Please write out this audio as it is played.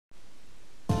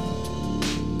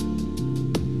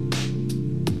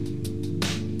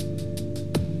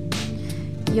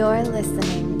You're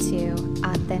listening to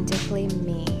Authentically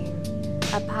Me,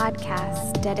 a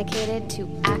podcast dedicated to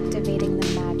activating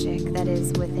the magic that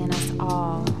is within us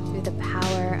all through the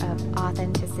power of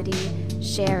authenticity,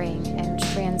 sharing, and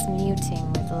transmuting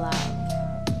with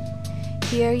love.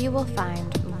 Here you will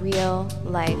find real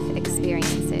life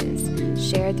experiences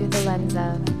shared through the lens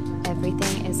of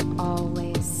everything is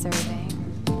always serving.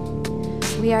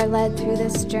 We are led through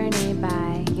this journey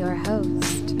by your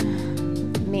host,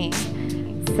 me,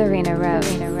 Serena Rose.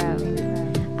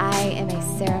 I am a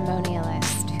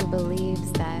ceremonialist who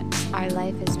believes that our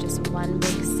life is just one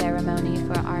big ceremony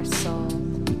for our soul.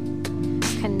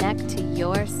 Connect to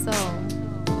your soul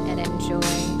and enjoy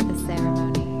the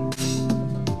ceremony.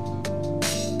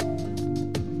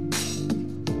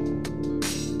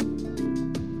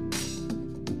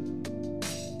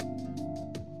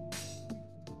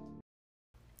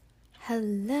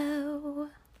 Hello.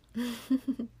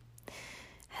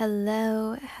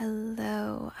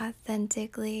 Hello,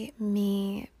 Authentically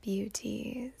Me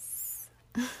beauties.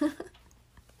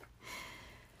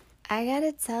 I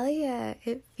gotta tell ya,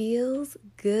 it feels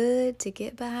good to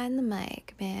get behind the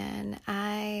mic, man.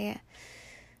 I've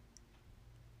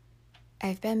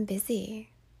been busy.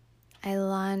 I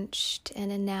launched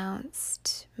and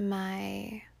announced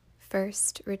my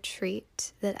first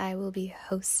retreat that I will be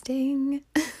hosting.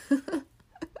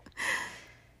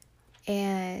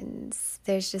 And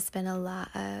there's just been a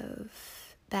lot of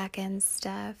back-end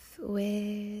stuff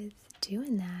with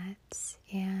doing that.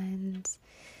 And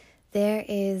there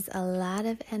is a lot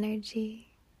of energy,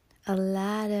 a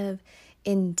lot of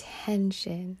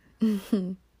intention.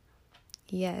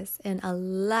 Yes, and a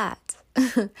lot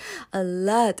of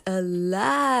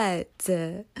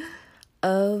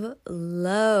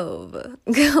love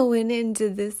going into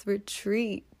this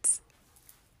retreat.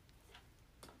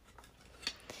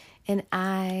 And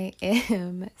I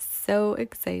am so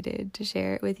excited to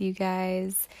share it with you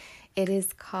guys. It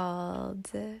is called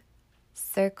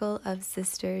Circle of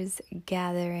Sisters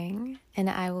Gathering, and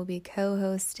I will be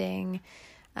co-hosting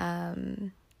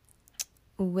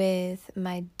with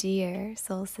my dear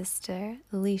soul sister,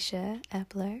 Alicia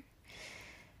Epler.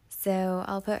 So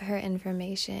I'll put her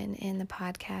information in the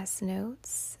podcast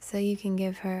notes so you can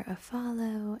give her a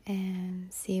follow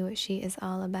and see what she is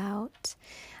all about.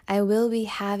 I will be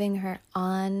having her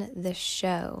on the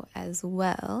show as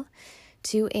well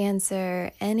to answer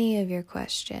any of your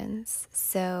questions.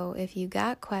 So if you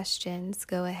got questions,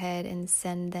 go ahead and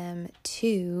send them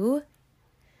to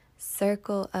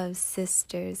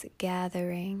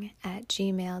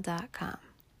circleofsistersgathering@gmail.com.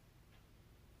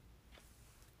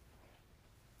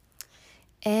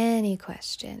 Any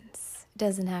questions. It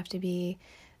doesn't have to be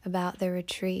about the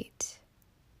retreat.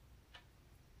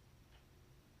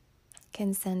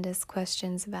 Can send us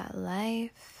questions about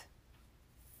life.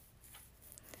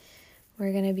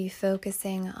 We're going to be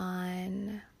focusing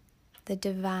on the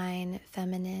divine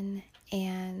feminine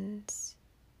and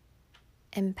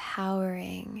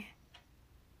empowering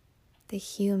the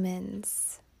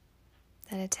humans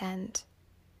that attend.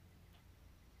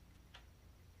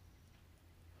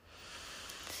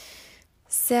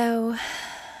 So,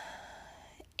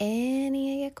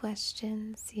 any of your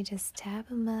questions, you just tab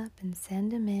them up and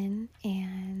send them in,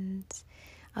 and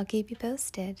I'll keep you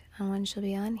posted on when she'll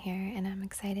be on here, and I'm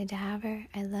excited to have her.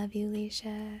 I love you,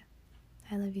 Alicia.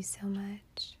 I love you so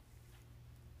much.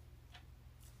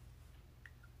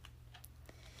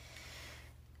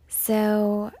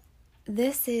 So,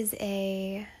 this is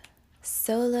a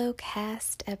solo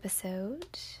cast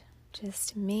episode,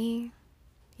 just me,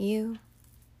 you,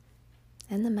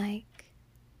 and the mic,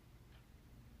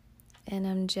 and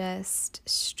I'm just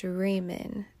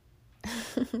streaming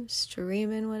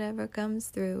whatever comes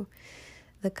through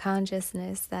the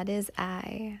consciousness that is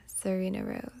I, Serena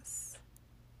Rose.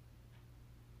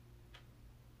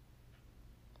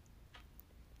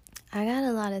 I got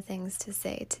a lot of things to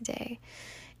say today,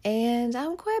 and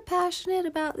I'm quite passionate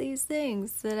about these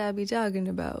things that I'll be talking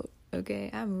about. Okay,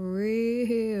 I'm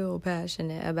real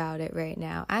passionate about it right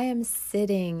now. I am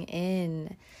sitting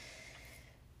in...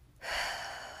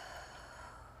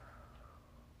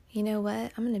 You know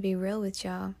what? I'm going to be real with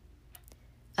y'all.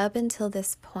 Up until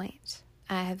this point,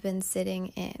 I have been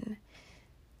sitting in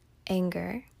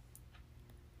anger,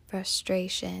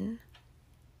 frustration,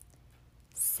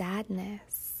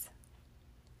 sadness,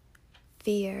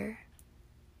 fear,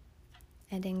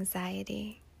 and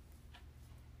anxiety.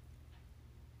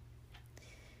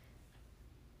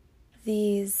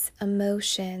 These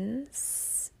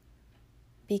emotions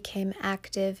became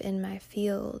active in my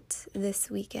field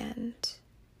this weekend.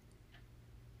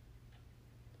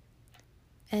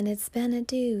 And it's been a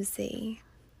doozy.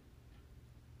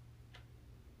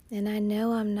 And I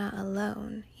know I'm not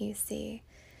alone, you see.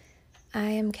 I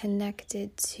am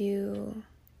connected to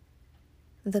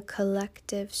the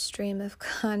collective stream of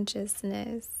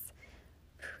consciousness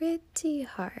pretty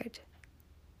hard.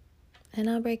 And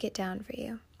I'll break it down for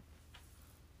you.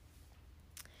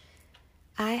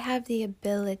 I have the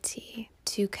ability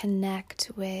to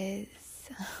connect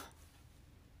with...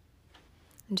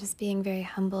 I'm just being very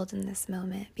humbled in this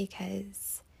moment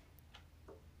because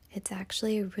it's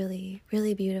actually a really,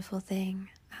 really beautiful thing.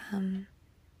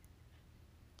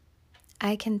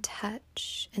 I can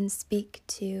touch and speak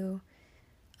to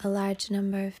a large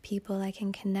number of people. I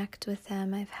can connect with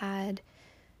them. I've had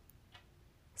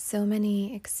so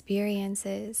many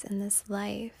experiences in this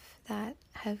life that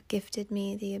have gifted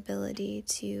me the ability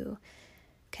to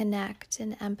connect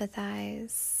and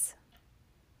empathize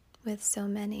with so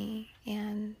many,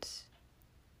 and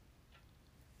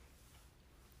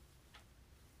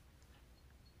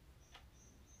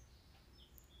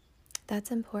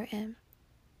that's important.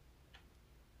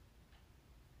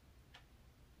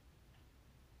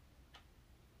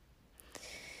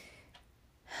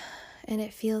 And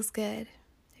it feels good.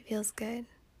 It feels good.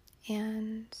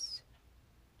 And,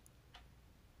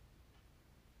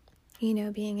 you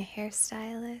know, being a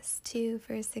hairstylist too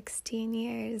for 16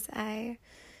 years, I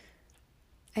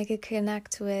could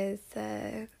connect with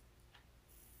a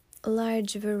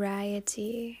large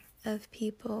variety of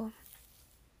people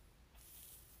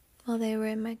while they were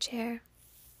in my chair.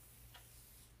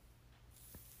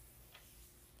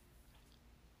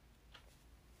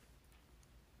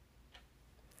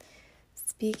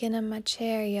 Speaking of my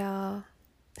chair, y'all,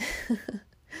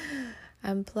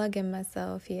 I'm plugging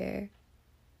myself here.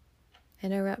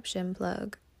 Interruption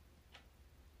plug.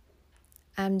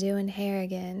 I'm doing hair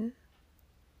again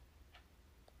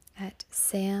at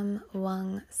Sam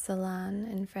Wung Salon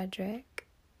in Frederick.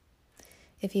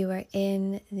 If you are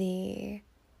in the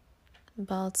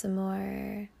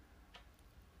Baltimore,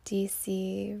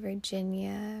 DC,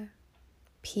 Virginia,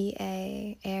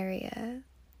 PA area,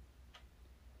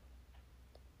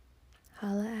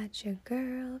 holla at your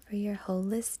girl for your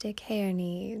holistic hair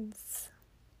needs.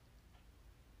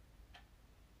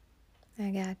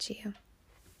 I got you.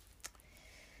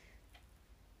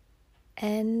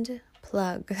 End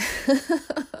plug.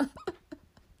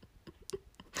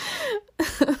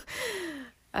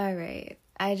 All right.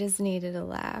 I just needed a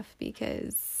laugh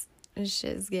because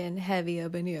shit's getting heavy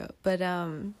up in here. But,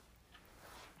 all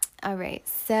right.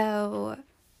 So,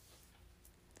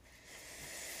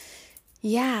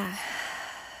 yeah,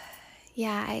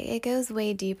 it goes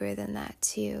way deeper than that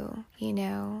too, you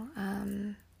know.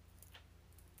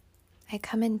 I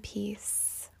come in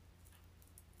peace.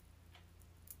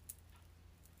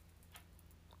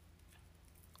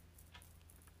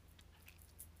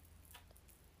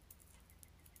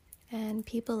 And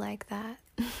people like that.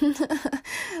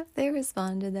 They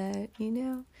respond to that, you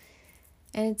know.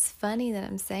 And it's funny that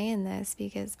I'm saying this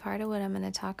because part of what I'm going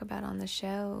to talk about on the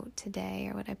show today,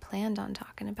 or what I planned on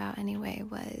talking about anyway,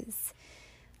 was,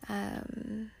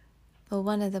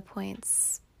 one of the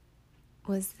points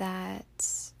was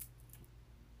that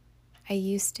I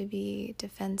used to be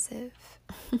defensive.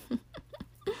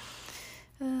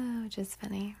 Which is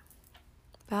funny.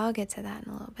 But I'll get to that in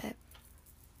a little bit.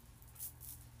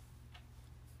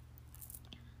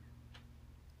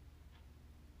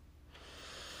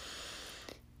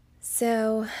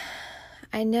 So,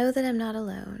 I know that I'm not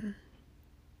alone.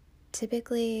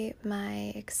 Typically,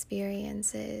 my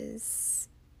experiences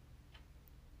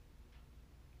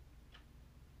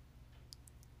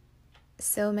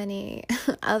so many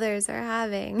others are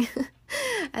having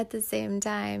at the same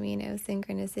time, you know,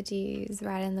 synchronicities,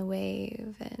 riding the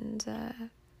wave, and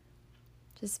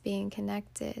just being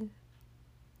connected.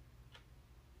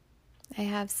 I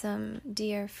have some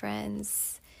dear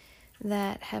friends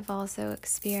that have also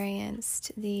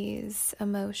experienced these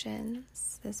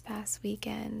emotions this past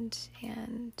weekend,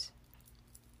 and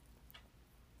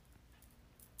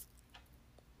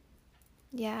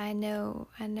yeah, I know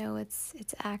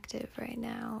it's active right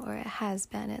now, or it has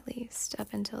been at least up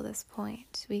until this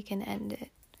point. We can end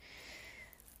it.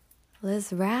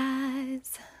 Let's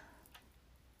rise.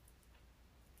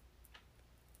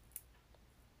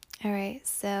 All right,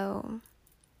 so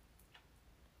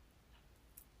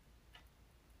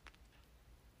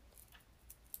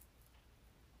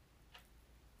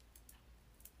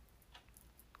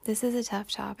this is a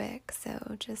tough topic,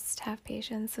 so just have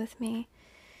patience with me.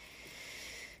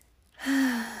 All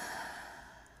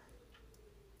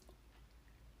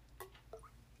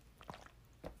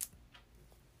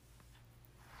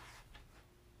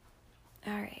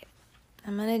right,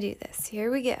 I'm gonna do this.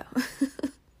 Here we go.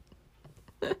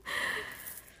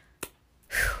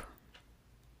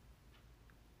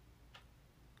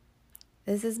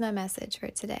 This is my message for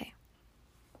today.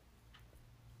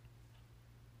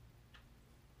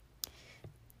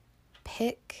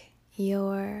 Pick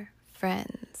your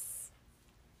friends.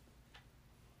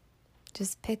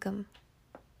 Just pick them.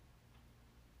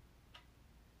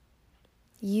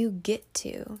 You get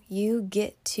to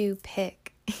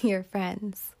pick your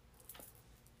friends.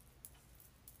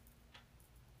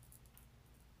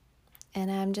 And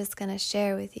I'm just going to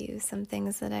share with you some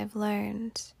things that I've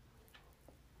learned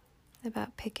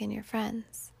about picking your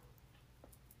friends.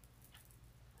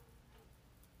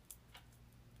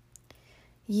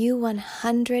 You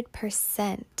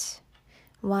 100%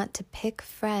 want to pick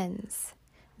friends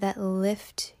that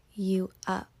lift you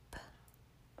up.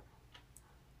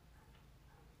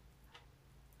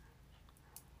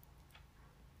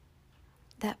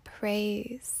 That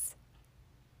praise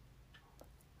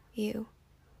you.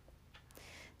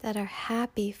 That are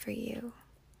happy for you.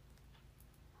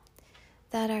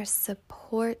 That are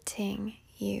supporting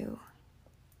you.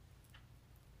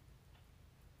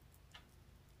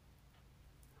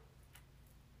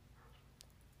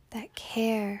 That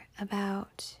care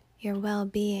about your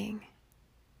well-being.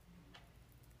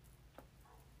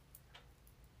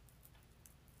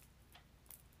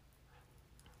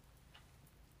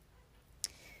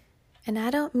 And I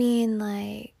don't mean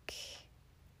like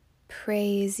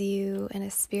praise you in a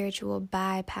spiritual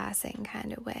bypassing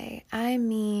kind of way. I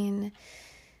mean,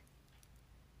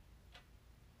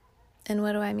 and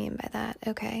what do I mean by that?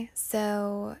 Okay,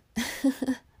 so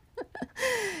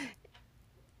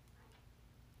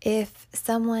if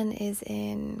someone is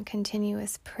in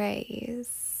continuous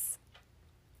praise,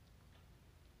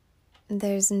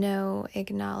 there's no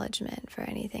acknowledgement for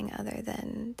anything other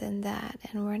than that.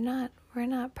 And we're not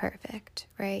perfect,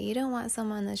 right? You don't want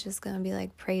someone that's just going to be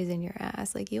like praising your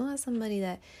ass. Like you want somebody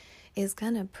that is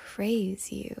going to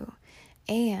praise you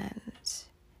and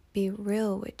be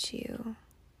real with you.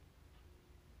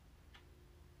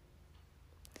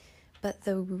 But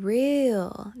the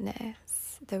realness,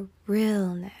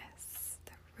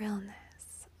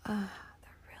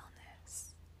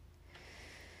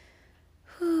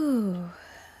 Whew.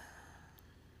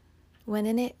 When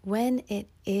it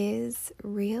is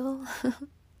real,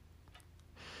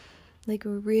 like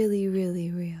really,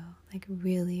 really real, like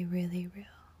really, really real.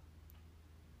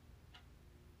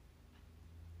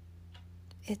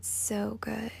 It's so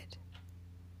good.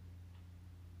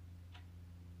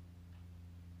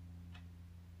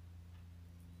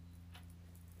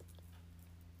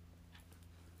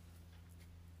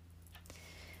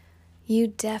 You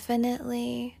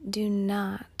definitely do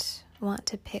not want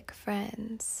to pick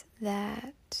friends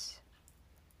that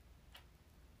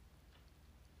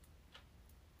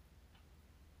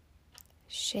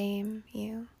shame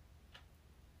you.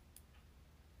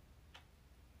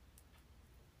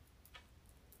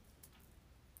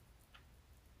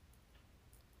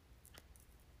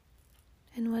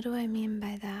 And what do I mean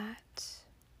by that?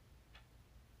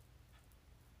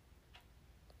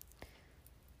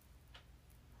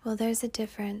 Well, there's a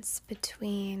difference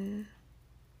between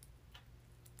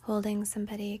holding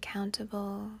somebody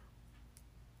accountable,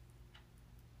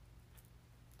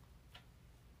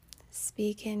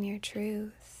 speaking your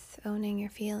truth, owning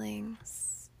your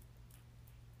feelings,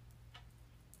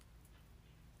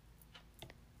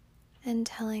 and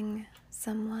telling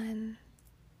someone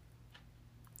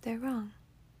they're wrong.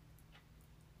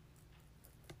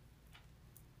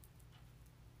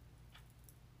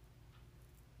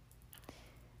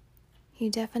 You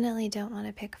definitely don't want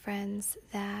to pick friends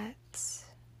that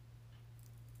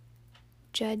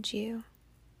judge you.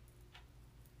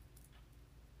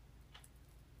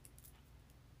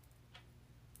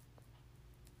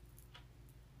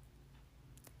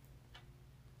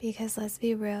 Because let's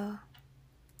be real,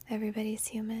 everybody's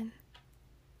human.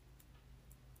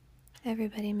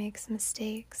 Everybody makes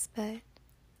mistakes, but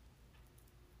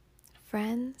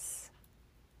friends,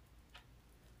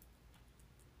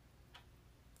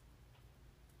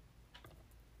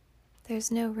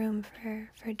 there's no room for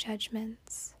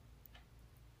judgments.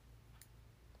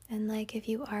 And like if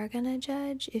you are gonna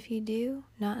judge, if you do,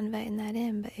 not inviting that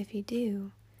in, but if you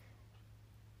do,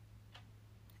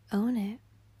 own it.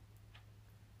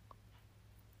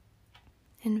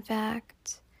 In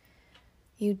fact,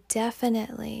 you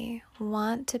definitely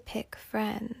want to pick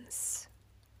friends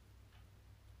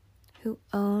who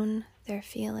own their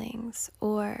feelings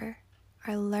or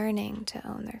are learning to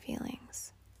own their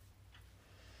feelings.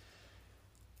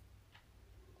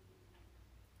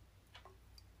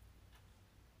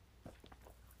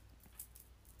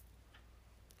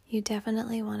 You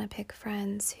definitely want to pick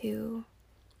friends who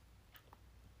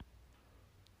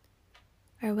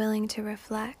are willing to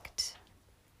reflect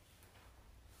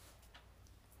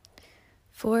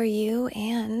for you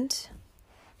and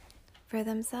for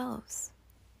themselves.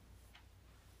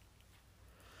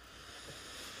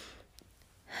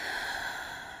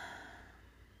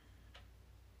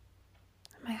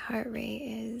 My heart rate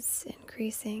is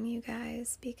increasing, you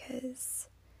guys, because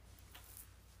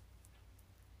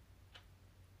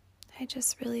I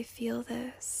just really feel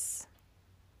this.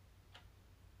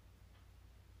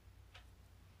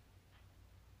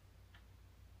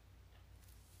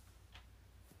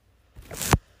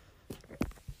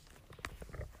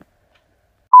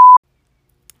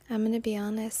 I'm going to be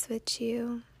honest with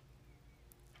you.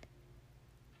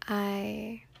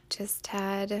 I just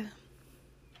had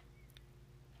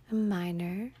a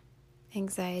minor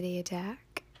anxiety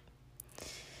attack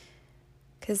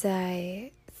because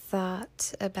I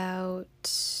thought about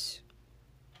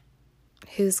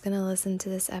who's going to listen to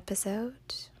this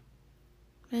episode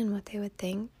and what they would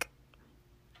think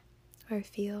or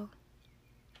feel.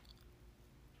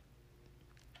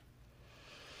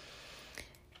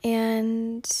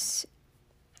 And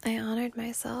I honored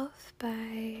myself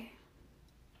by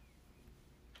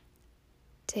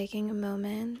taking a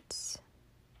moment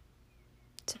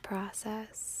to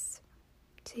process,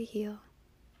 to heal.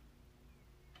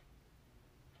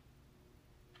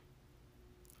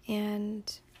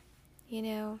 And,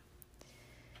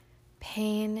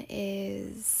 pain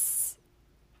is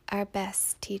our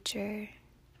best teacher.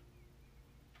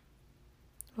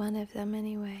 One of them,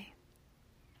 anyway.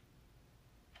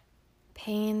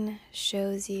 Pain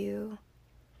shows you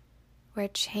where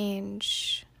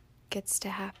change gets to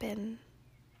happen,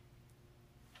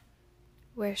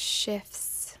 where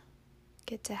shifts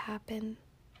get to happen,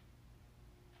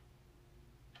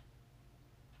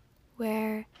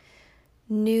 where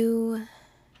new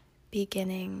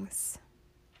beginnings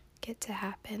get to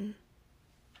happen.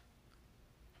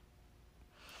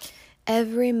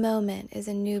 Every moment is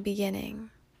a new beginning.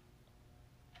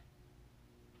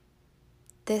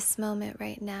 This moment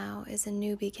right now is a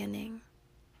new beginning.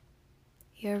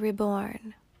 You're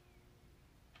reborn.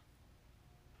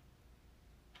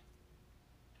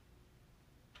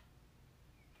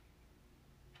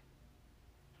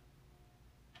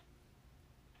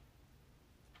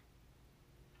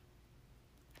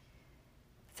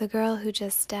 The girl who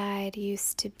just died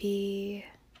used to be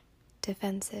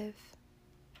defensive.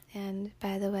 And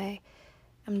by the way,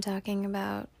 I'm talking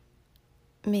about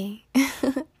me.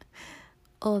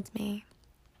 Old me.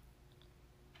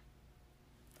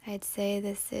 I'd say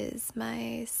this is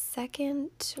my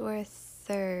second or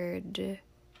third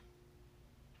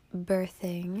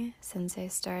birthing since I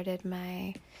started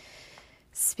my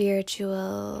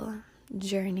spiritual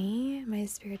journey, my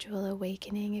spiritual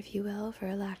awakening, if you will, for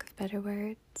a lack of better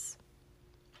words.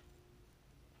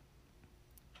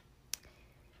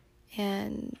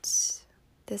 And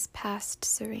this past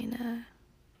Serena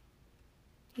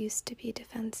used to be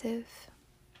defensive.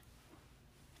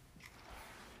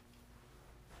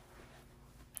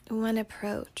 When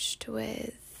approached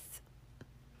with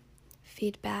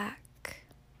feedback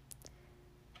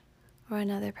or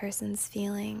another person's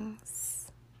feelings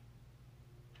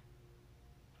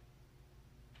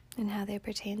and how they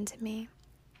pertain to me,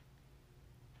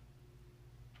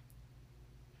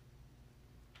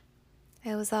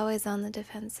 I was always on the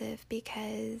defensive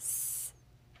because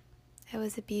I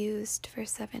was abused for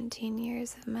 17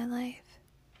 years of my life.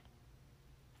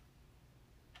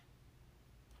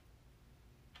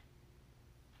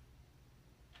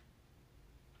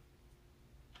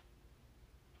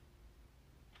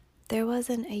 There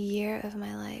wasn't a year of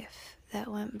my life that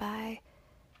went by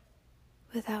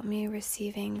without me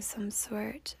receiving some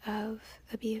sort of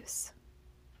abuse.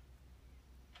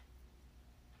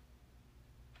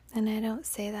 And I don't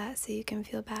say that so you can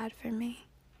feel bad for me.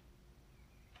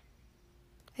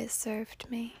 It served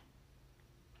me.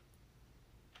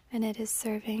 And it is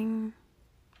serving.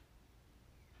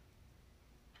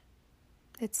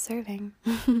 It's serving.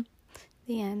 The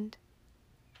end.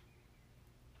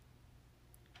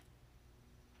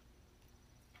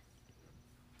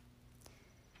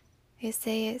 I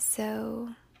say it so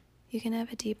you can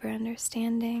have a deeper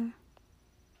understanding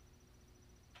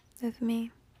of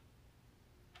me.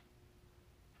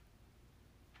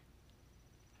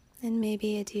 And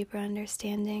maybe a deeper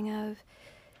understanding of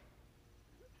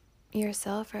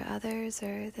yourself or others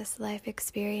or this life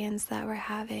experience that we're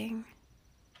having.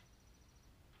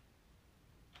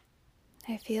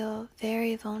 I feel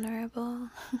very vulnerable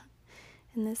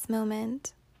in this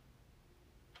moment.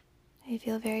 I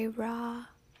feel very raw.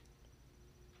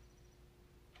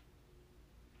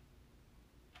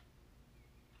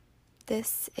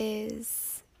 This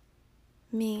is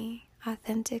me,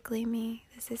 authentically me.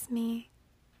 This is me.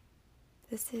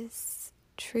 This is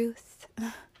truth.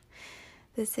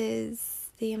 This is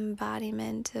the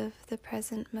embodiment of the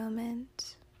present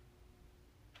moment.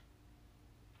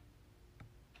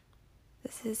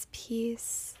 This is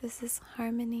peace. This is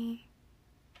harmony.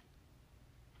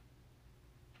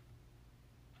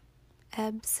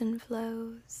 Ebbs and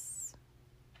flows.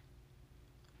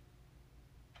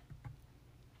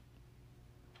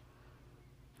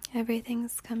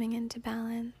 Everything's coming into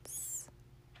balance.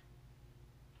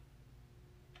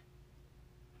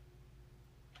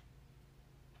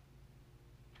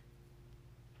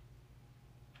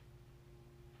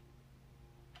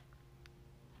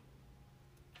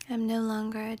 I'm no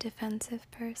longer a defensive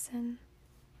person.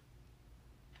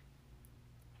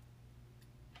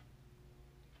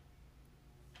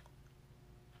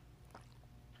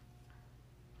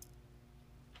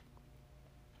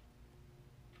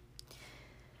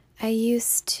 I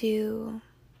used to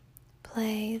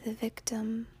play the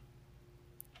victim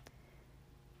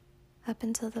up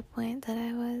until the point that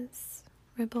I was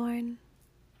reborn.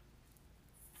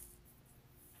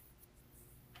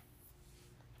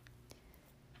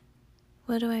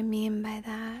 What do I mean by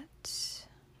that?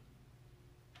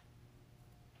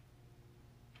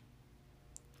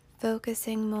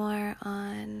 Focusing more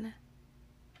on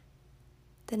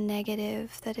the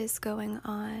negative that is going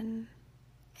on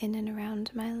in and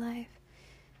around my life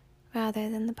rather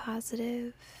than the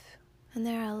positive. And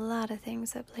there are a lot of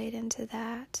things that played into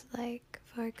that, like,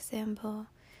 for example,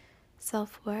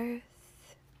 self-worth,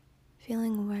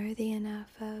 feeling worthy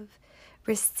enough of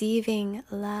receiving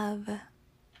love.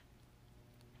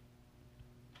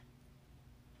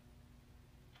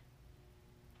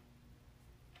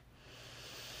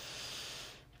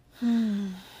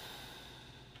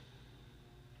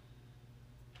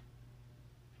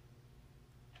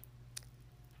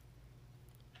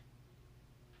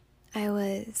 I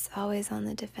was always on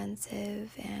the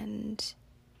defensive and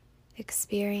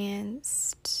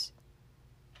experienced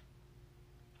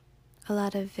a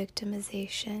lot of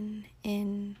victimization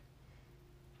in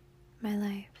my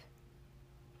life.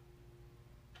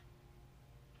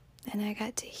 And I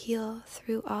got to heal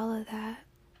through all of that.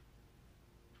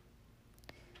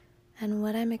 And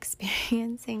what I'm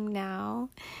experiencing now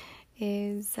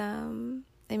is, I'm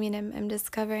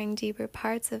discovering deeper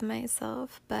parts of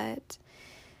myself, but,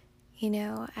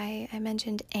 I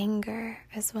mentioned anger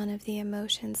as one of the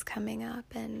emotions coming up,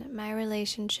 and my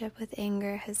relationship with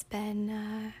anger has been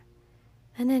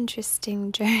an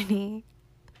interesting journey.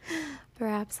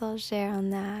 Perhaps I'll share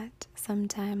on that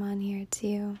sometime on here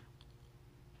too.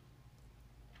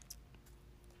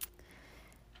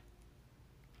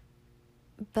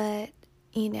 But,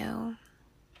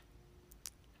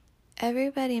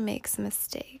 everybody makes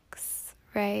mistakes,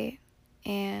 right?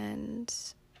 And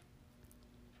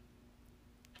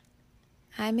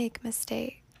I make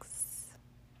mistakes.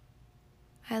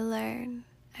 I learn.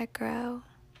 I grow.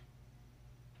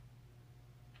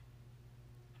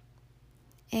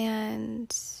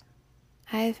 And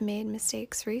I've made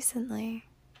mistakes recently.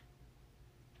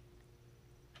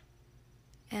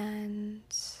 And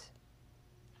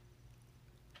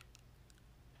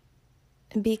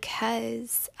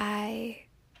because I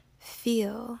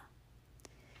feel,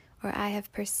 or I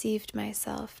have perceived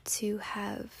myself to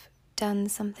have done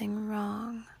something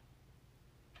wrong,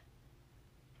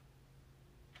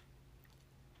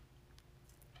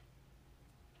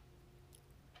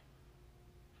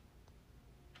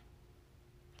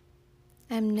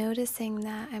 I'm noticing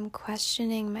that I'm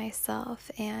questioning myself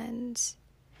and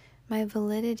my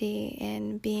validity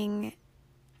in being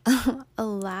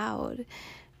allowed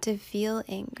to feel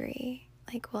angry.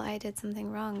 Like, well, I did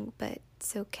something wrong, but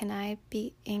so can I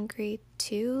be angry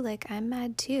too? Like, I'm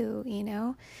mad too,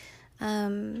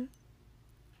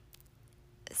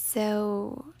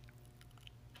 So,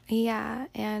 yeah,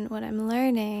 and what I'm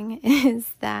learning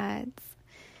is that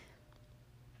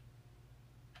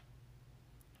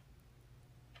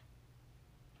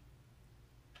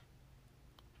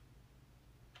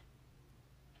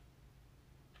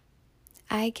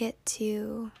I get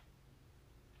to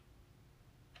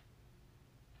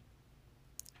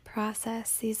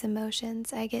process these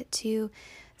emotions. I get to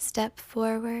step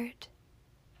forward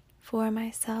for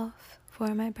myself,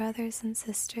 for my brothers and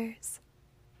sisters.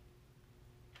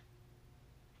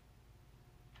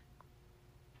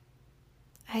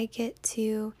 I get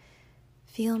to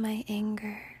feel my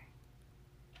anger.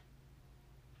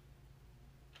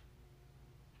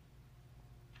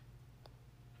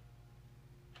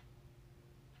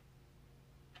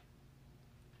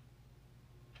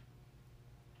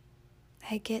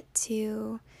 I get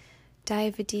to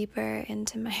dive deeper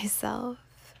into myself,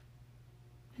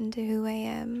 into who I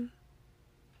am.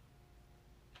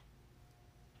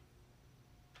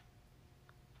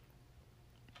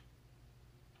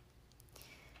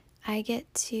 I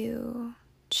get to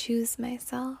choose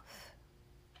myself.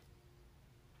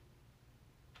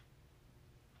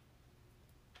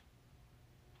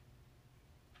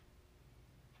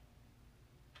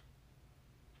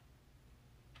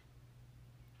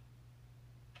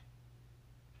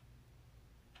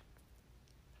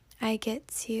 I get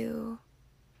to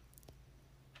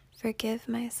forgive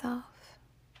myself.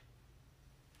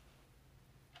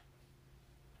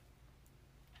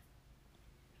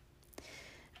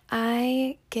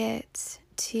 I get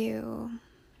to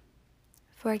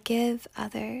forgive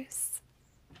others.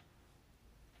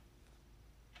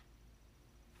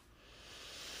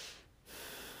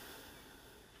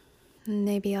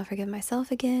 Maybe I'll forgive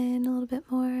myself again a little bit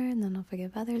more, and then I'll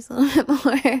forgive others a little bit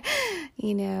more.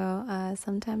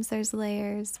 Sometimes there's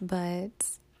layers,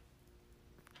 but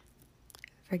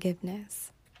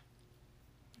forgiveness.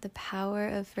 The power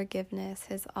of forgiveness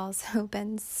has also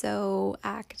been so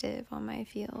active on my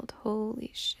field. Holy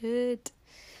shit.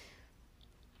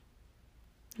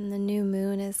 And the new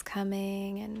moon is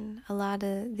coming, and a lot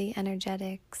of the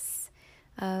energetics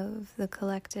of the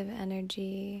collective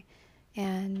energy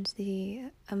and the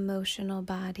emotional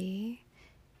body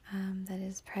that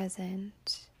is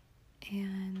present,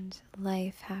 and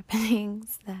life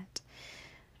happenings that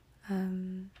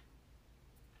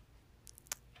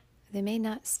they may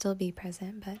not still be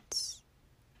present, but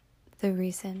the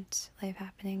recent life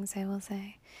happenings, I will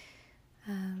say,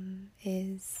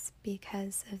 is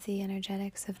because of the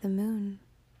energetics of the moon,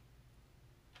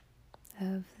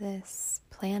 of this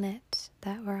planet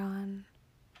that we're on.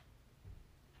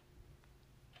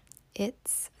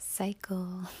 Its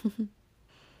cycle.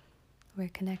 We're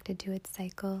connected to its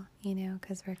cycle,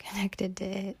 because we're connected to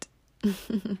it.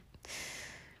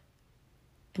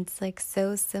 It's like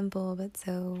so simple, but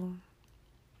so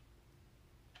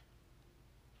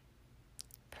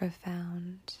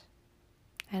profound.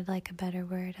 I'd like a better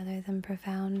word other than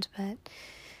profound, but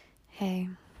hey,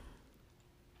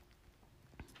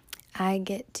 I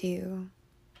get to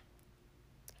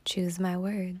choose my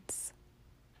words.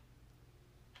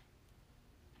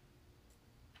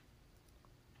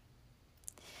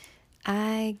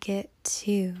 I get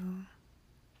to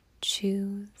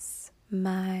choose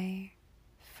my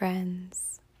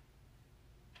friends.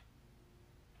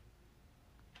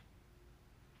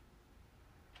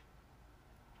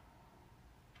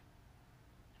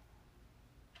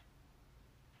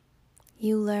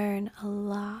 You learn a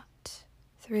lot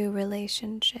through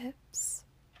relationships.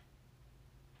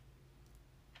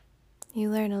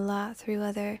 You learn a lot through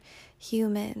other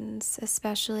humans,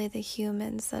 especially the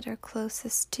humans that are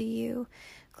closest to you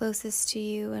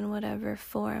in whatever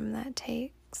form that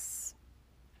takes.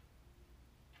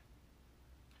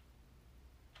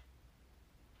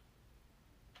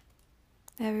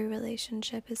 Every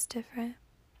relationship is different.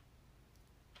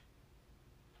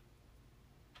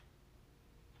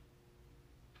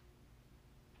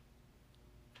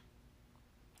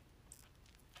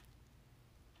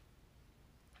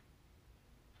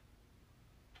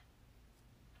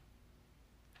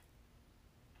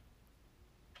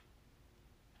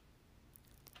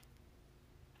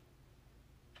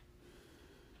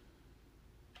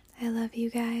 I love you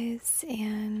guys,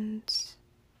 and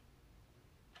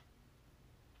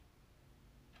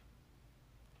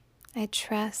I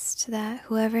trust that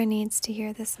whoever needs to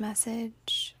hear this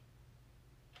message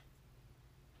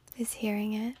is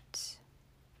hearing it.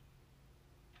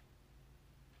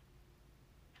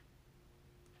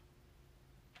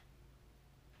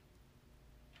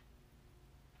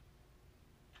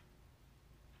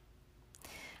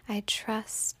 I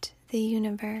trust the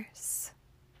universe.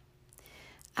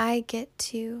 I get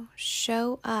to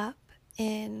show up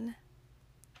in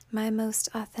my most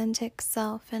authentic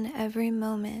self in every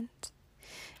moment,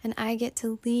 and I get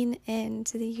to lean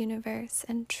into the universe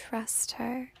and trust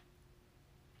her.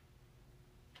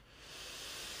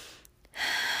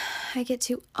 I get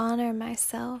to honor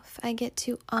myself. I get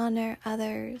to honor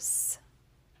others.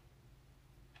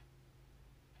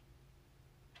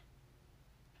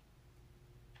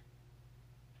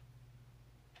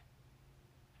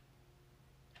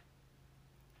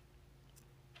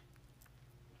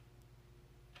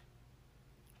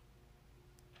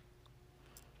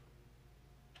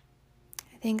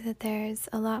 I think that there's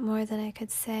a lot more that I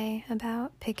could say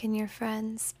about picking your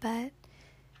friends, but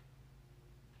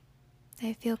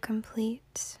I feel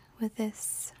complete with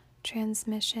this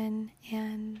transmission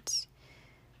and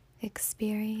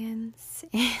experience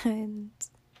and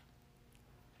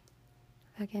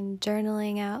fucking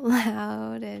journaling out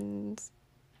loud, and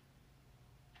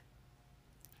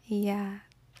yeah,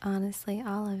 honestly,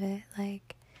 all of it.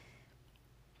 Like,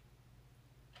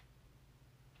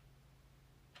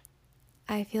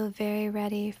 I feel very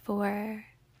ready for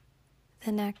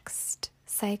the next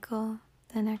cycle,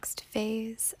 the next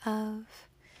phase of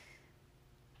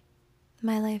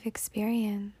my life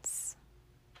experience.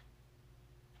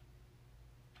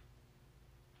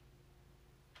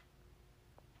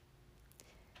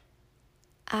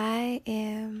 I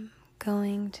am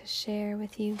going to share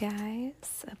with you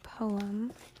guys a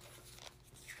poem,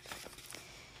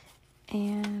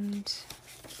 and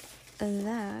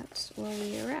that will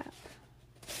be a wrap.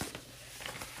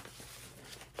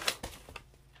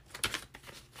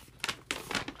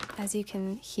 As you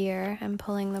can hear, I'm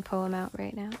pulling the poem out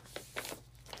right now.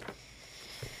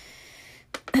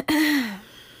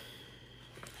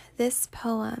 This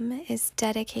poem is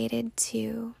dedicated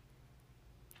to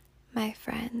my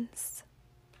friends.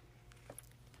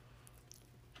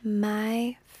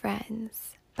 My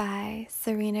Friends by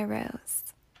Serena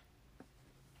Rose.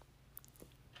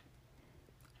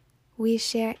 We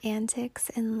share antics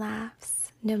and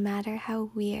laughs, no matter how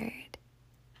weird.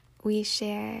 We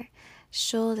share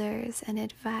shoulders and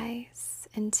advice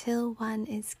until one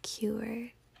is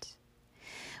cured.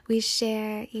 We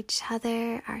share each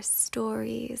other, our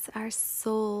stories, our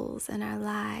souls, and our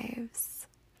lives.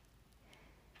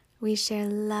 We share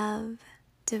love,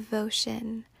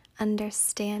 devotion,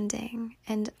 understanding,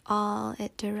 and all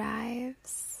it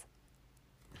derives.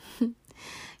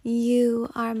 You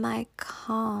are my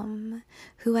calm,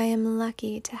 who I am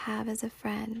lucky to have as a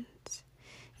friend.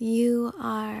 You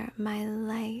are my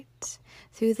light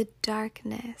through the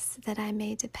darkness that I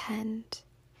may depend.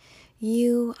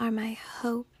 You are my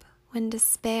hope when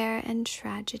despair and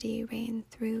tragedy reign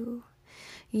through.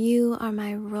 You are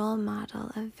my role model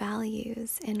of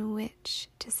values in which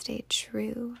to stay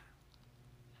true.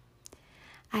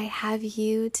 I have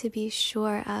you to be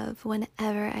sure of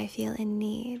whenever I feel in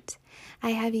need.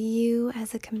 I have you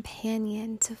as a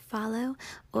companion to follow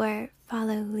or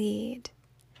follow lead.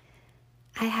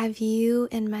 I have you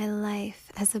in my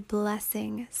life as a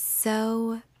blessing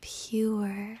so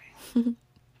pure.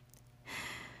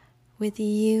 With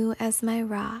you as my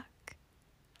rock,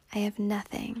 I have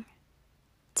nothing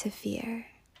to fear.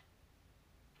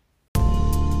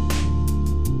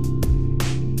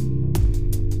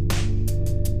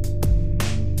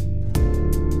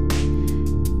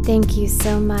 Thank you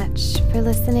so much for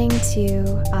listening to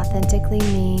Authentically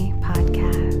Me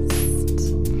podcast.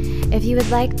 If you would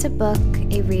like to book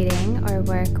a reading or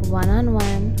work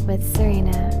one-on-one with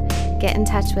Serena, get in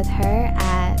touch with her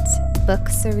at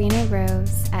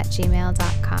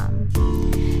bookserenarose@gmail.com.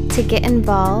 To get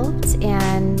involved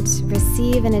and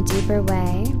receive in a deeper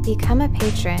way, become a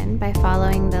patron by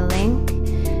following the link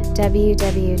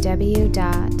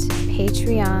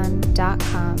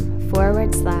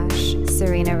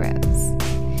www.patreon.com/Serena Rose.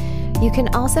 You can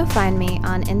also find me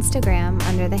on Instagram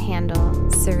under the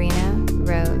handle Serena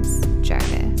Rose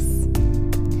Jarvis.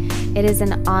 It is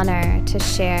an honor to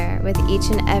share with each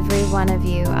and every one of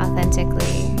you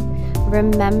authentically.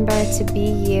 Remember to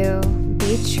be you,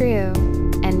 be true,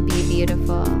 and be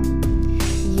beautiful.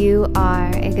 You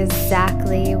are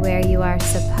exactly where you are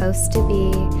supposed to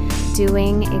be,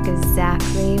 doing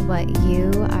exactly what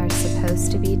you are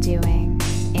supposed to be doing.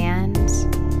 And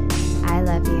I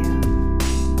love you.